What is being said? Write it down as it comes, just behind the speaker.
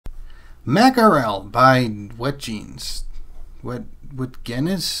MacRL by Wetgenes.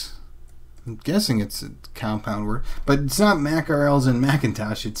 Wetgenes? I'm guessing it's a compound word, but it's not MacRL's in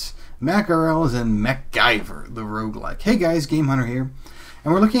Macintosh. It's MacRL's in MacGyver, the roguelike. Hey guys, Game Hunter here,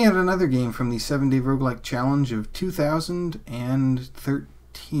 and we're looking at another game from the 7-Day Roguelike Challenge of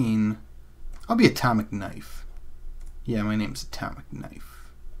 2013. I'll be Atomic Knife. Yeah, my name's Atomic Knife.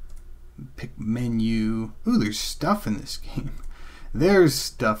 Pick menu. Ooh, there's stuff in this game. There's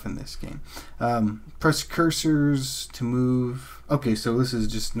stuff in this game. Press cursors to move. Okay, so this is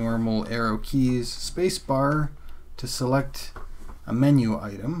just normal arrow keys. Space bar to select a menu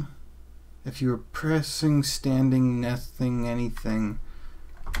item. If you're pressing, standing, nothing, anything,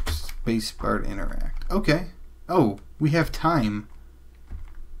 space bar to interact. Okay. Oh, we have time.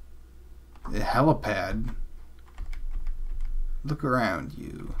 The helipad. Look around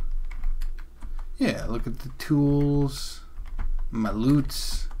you. Yeah, look at the tools. My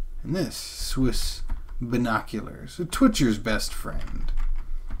loots, and this Swiss binoculars, a Twitcher's best friend.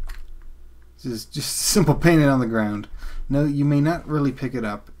 This is just simple painted on the ground. No, you may not really pick it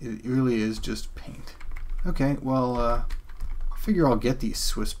up. It really is just paint. Okay, well, I figure I'll get these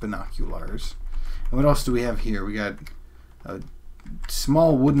Swiss binoculars. And what else do we have here? We got a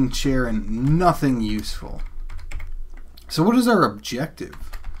small wooden chair and nothing useful. So what is our objective?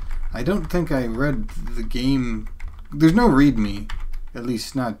 I don't think I read the game. There's no readme, at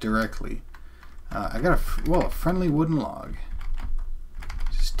least not directly. I got a friendly wooden log.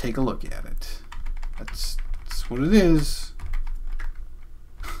 Just take a look at it. That's what it is.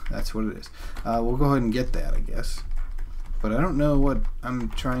 That's what it is. We'll go ahead and get that, I guess. But I don't know what I'm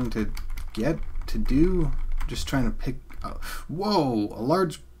trying to get to do. Just trying to pick up. Whoa! A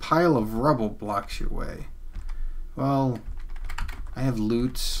large pile of rubble blocks your way. Well, I have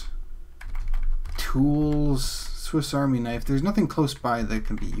loots, tools, Swiss Army knife. There's nothing close by that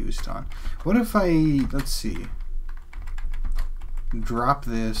can be used on. What if I, let's see, drop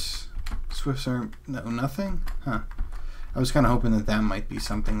this Swiss Army, no, nothing? Huh. I was kind of hoping that that might be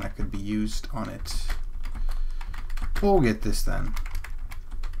something that could be used on it. We'll get this then.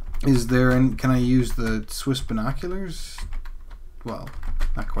 Is there, can I use the Swiss binoculars? Well,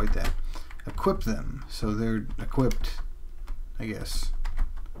 not quite that. Equip them, so they're equipped, I guess.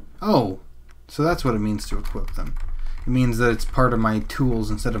 Oh! So that's what it means to equip them. It means that it's part of my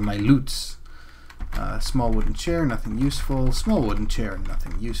tools instead of my loots. Small wooden chair, nothing useful. Small wooden chair,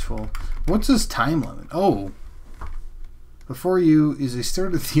 nothing useful. What's this time limit? Oh! Before you is a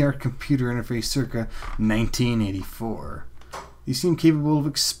state-of-the-art computer interface circa 1984. You seem capable of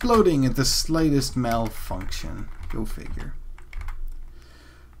exploding at the slightest malfunction. Go figure.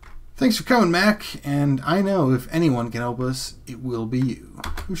 Thanks for coming, Mac, and I know if anyone can help us, it will be you.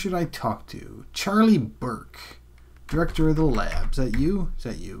 Who should I talk to? Charlie Burke, director of the lab. Is that you? Is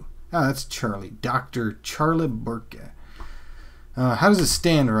that you? Ah, that's Charlie. Dr. Charlie Burke. How does it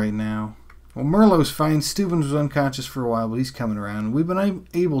stand right now? Well, Merlot's fine. Steuben was unconscious for a while, but he's coming around. We've been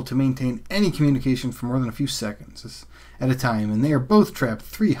able to maintain any communication for more than a few seconds at a time, and they are both trapped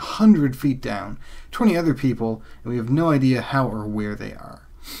 300 feet down. 20 other people, and we have no idea how or where they are.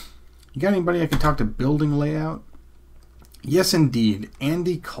 You got anybody I can talk to building layout? Yes, indeed.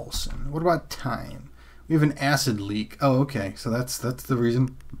 Andy Coulson. What about time? We have an acid leak. Oh, okay. So that's the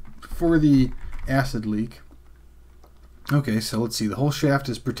reason for the acid leak. Okay, so let's see. The whole shaft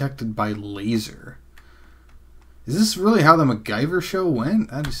is protected by laser. Is this really how the MacGyver show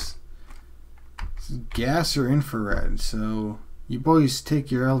went? This is gas or infrared. So you boys take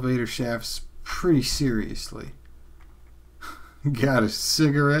your elevator shafts pretty seriously. Got a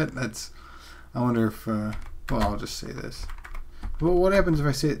cigarette? I wonder if, well, I'll just say this. Well, what happens if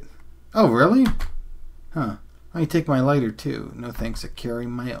I say it? Oh, really? Huh. I take my lighter, too. No thanks, I carry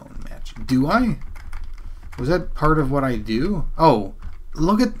my own match. Do I? Was that part of what I do? Oh,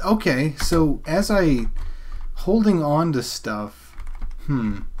 look at, okay, so as I, holding on to stuff,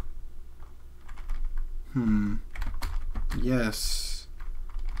 yes,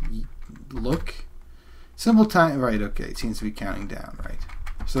 look. Simple time, right, okay, it seems to be counting down, right.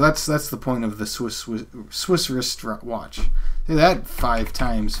 So that's the point of the Swiss wrist watch. Say that 5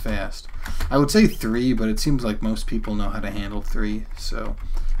 times fast. I would say 3, but it seems like most people know how to handle 3, so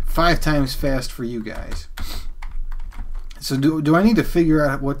 5 times fast for you guys. So do I need to figure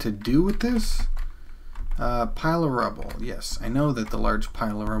out what to do with this? Pile of rubble, yes, I know that the large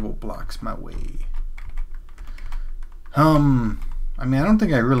pile of rubble blocks my way. I mean, I don't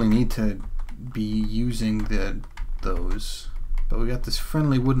think I really need to be using those, but we got this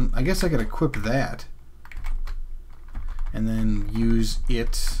friendly wooden, I guess I could equip that and then use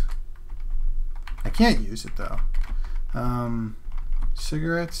it. I can't use it though.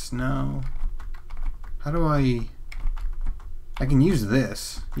 Cigarettes? No. How do I can use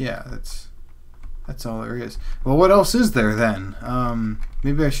this. Yeah, that's all there is. Well, what else is there then?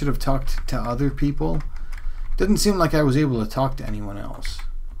 Maybe I should have talked to other people. Didn't seem like I was able to talk to anyone else.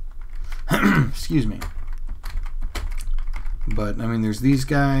 Excuse me. But, I mean, there's these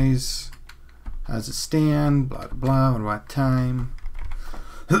guys. How's it stand? Blah, blah, blah. What about time?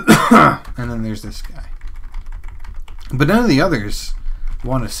 And then there's this guy. But none of the others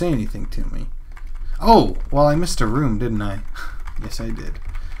want to say anything to me. Oh, well, I missed a room, didn't I? Yes, I did.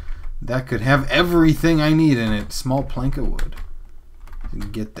 That could have everything I need in it. Small plank of wood.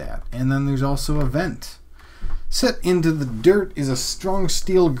 Didn't get that. And then there's also a vent. Set into the dirt is a strong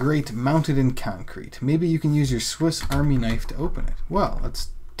steel grate mounted in concrete. Maybe you can use your Swiss Army knife to open it. Well, let's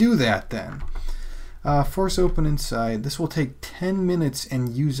do that then. Force open inside. This will take 10 minutes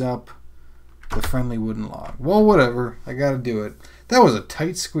and use up the friendly wooden log. Well, whatever. I gotta do it. That was a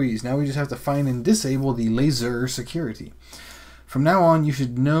tight squeeze. Now we just have to find and disable the laser security. From now on, you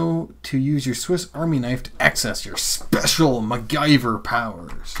should know to use your Swiss Army knife to access your special MacGyver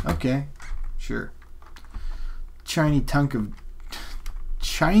powers. Okay, sure. Tiny chunk.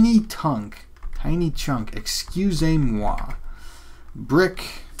 Excusez-moi. Brick.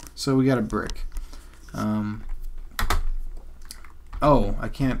 So we got a brick. Oh, I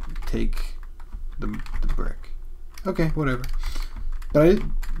can't take the brick. Okay, whatever. But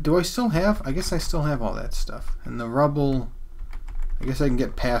do I still have? I guess I still have all that stuff. And the rubble. I guess I can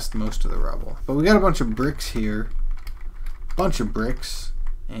get past most of the rubble. But we got a bunch of bricks here. Bunch of bricks.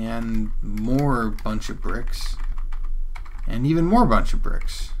 And more bunch of bricks. And even more bunch of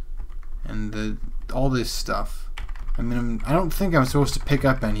bricks. And all this stuff. I mean, I don't think I'm supposed to pick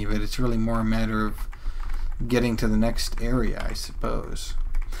up any of it. It's really more a matter of getting to the next area, I suppose.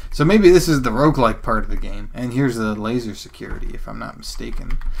 So maybe this is the roguelike part of the game. And here's the laser security, if I'm not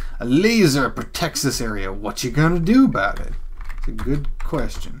mistaken. A laser protects this area. What you gonna do about it? It's a good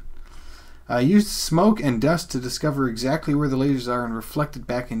question. Use smoke and dust to discover exactly where the lasers are and reflect it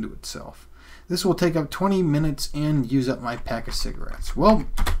back into itself. This will take up 20 minutes and use up my pack of cigarettes. Well,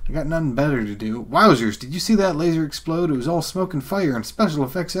 I got nothing better to do. Wowzers, did you see that laser explode? It was all smoke and fire and special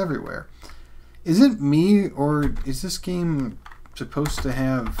effects everywhere. Is it me, or is this game supposed to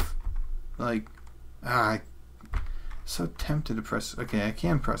have, like, I'm so tempted to press, okay, I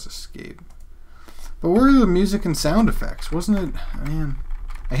can press escape. But where are the music and sound effects? Wasn't it, man,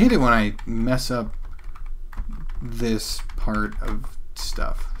 I hate it when I mess up this part of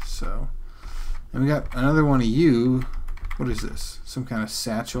stuff, so. And we got another one of you. What is this? Some kind of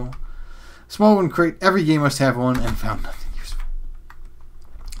satchel. Small wooden crate. Every game must have one, and found nothing useful.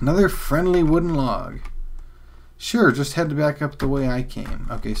 Another friendly wooden log. Sure, just head back up the way I came.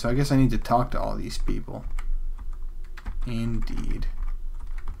 Okay, so I guess I need to talk to all these people. Indeed.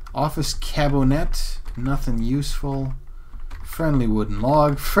 Office cabinet. Nothing useful. Friendly wooden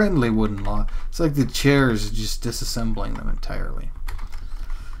log. Friendly wooden log. It's like the chairs just disassembling them entirely.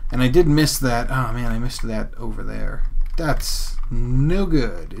 And I did miss that. Oh man, I missed that over there. That's no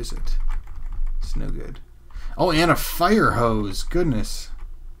good, is it? It's no good. Oh, and a fire hose. Goodness.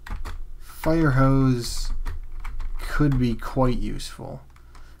 Fire hose could be quite useful.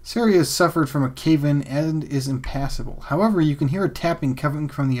 This area has suffered from a cave-in and is impassable. However, you can hear a tapping coming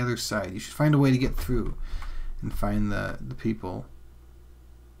from the other side. You should find a way to get through and find the people.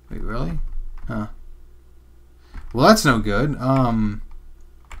 Wait, really? Huh. Well, that's no good.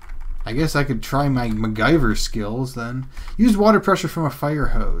 I guess I could try my MacGyver skills then. Use water pressure from a fire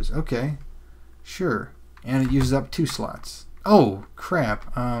hose. Okay. Sure. And it uses up 2 slots. Oh,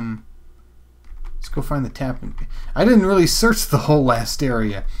 crap. Let's go find the tapping. I didn't really search the whole last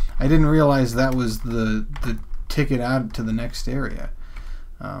area. I didn't realize that was the ticket out to the next area.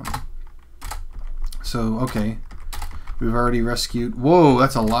 So, okay. We've already rescued... Whoa,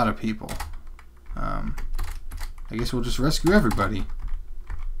 that's a lot of people. I guess we'll just rescue everybody.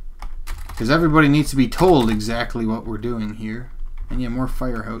 Because everybody needs to be told exactly what we're doing here. And yeah, more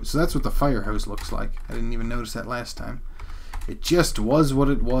fire hose. So that's what the fire hose looks like. I didn't even notice that last time. It just was what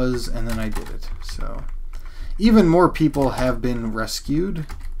it was, and then I did it. So, even more people have been rescued.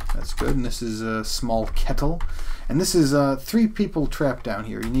 That's good. And this is a small kettle. And this is 3 people trapped down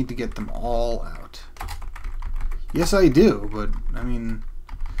here. You need to get them all out. Yes, I do, but, I mean...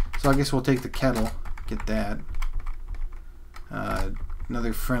 So I guess we'll take the kettle. Get that.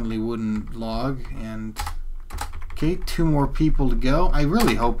 Another friendly wooden log, and okay, 2 more people to go. I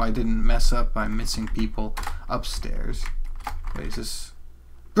really hope I didn't mess up by missing people upstairs. Wait, is this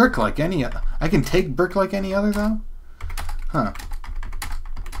brick like any other? I can take brick like any other though? Huh.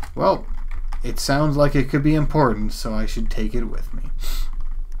 Well, it sounds like it could be important, so I should take it with me.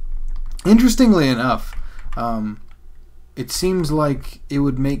 Interestingly enough, it seems like it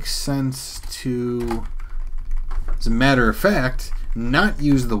would make sense to, as a matter of fact, not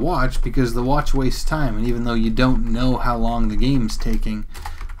use the watch, because the watch wastes time, and even though you don't know how long the game's taking,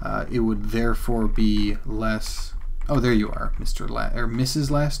 it would therefore be less... Oh, there you are, Mr. or Mrs.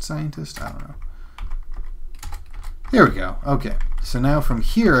 Last Scientist? I don't know. There we go. Okay. So now from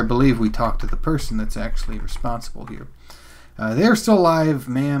here, I believe we talk to the person that's actually responsible here. They're still alive,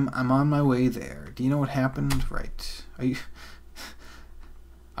 ma'am. I'm on my way there. Do you know what happened? Right.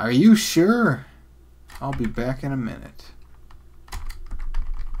 Are you sure? I'll be back in a minute.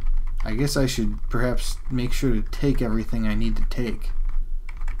 I guess I should perhaps make sure to take everything I need to take.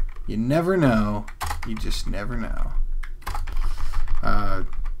 You never know. You just never know.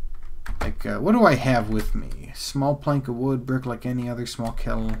 What do I have with me? Small plank of wood, brick like any other small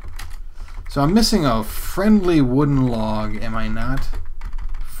kettle. So I'm missing a friendly wooden log, am I not?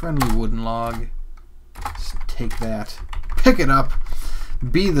 Friendly wooden log. Just take that. Pick it up.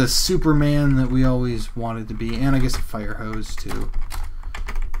 Be the Superman that we always wanted to be. And I guess a fire hose, too.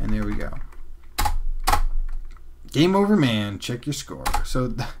 And there we go. Game over, man. Check your score. So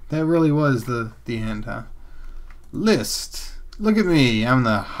that really was the end, huh? List. Look at me. I'm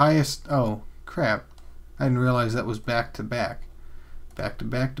the highest... Oh, crap. I didn't realize that was back to back. Back to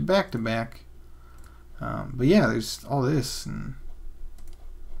back to back to back. But yeah, there's all this. And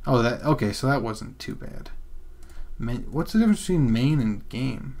oh, that... Okay, so that wasn't too bad. What's the difference between main and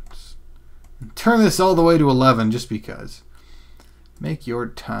game? Turn this all the way to 11 just because. Make your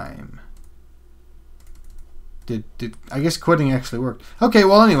time. Did I guess quitting actually worked? Okay,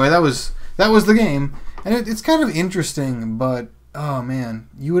 well anyway, that was the game, and it's kind of interesting, but oh man,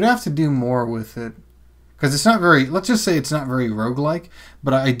 you would have to do more with it, because it's not very. Let's just say it's not very roguelike,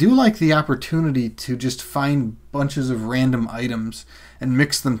 but I do like the opportunity to just find bunches of random items and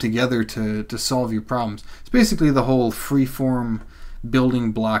mix them together to solve your problems. It's basically the whole freeform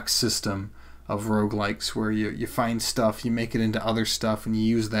building block system of roguelikes, where you find stuff, you make it into other stuff, and you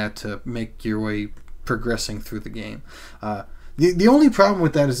use that to make your way progressing through the game. The only problem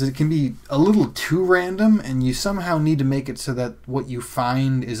with that is that it can be a little too random, and you somehow need to make it so that what you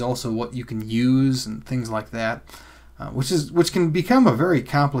find is also what you can use and things like that, which can become a very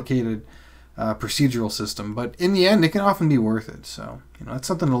complicated procedural system. But in the end, it can often be worth it. So that's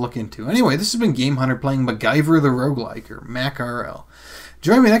something to look into. Anyway, this has been Game Hunter playing MacGyver the Roguelike, or MacRL.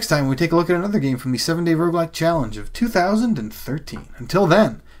 Join me next time when we take a look at another game from the 7-Day Roguelike Challenge of 2013. Until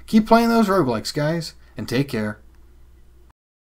then, keep playing those roguelikes, guys, and take care.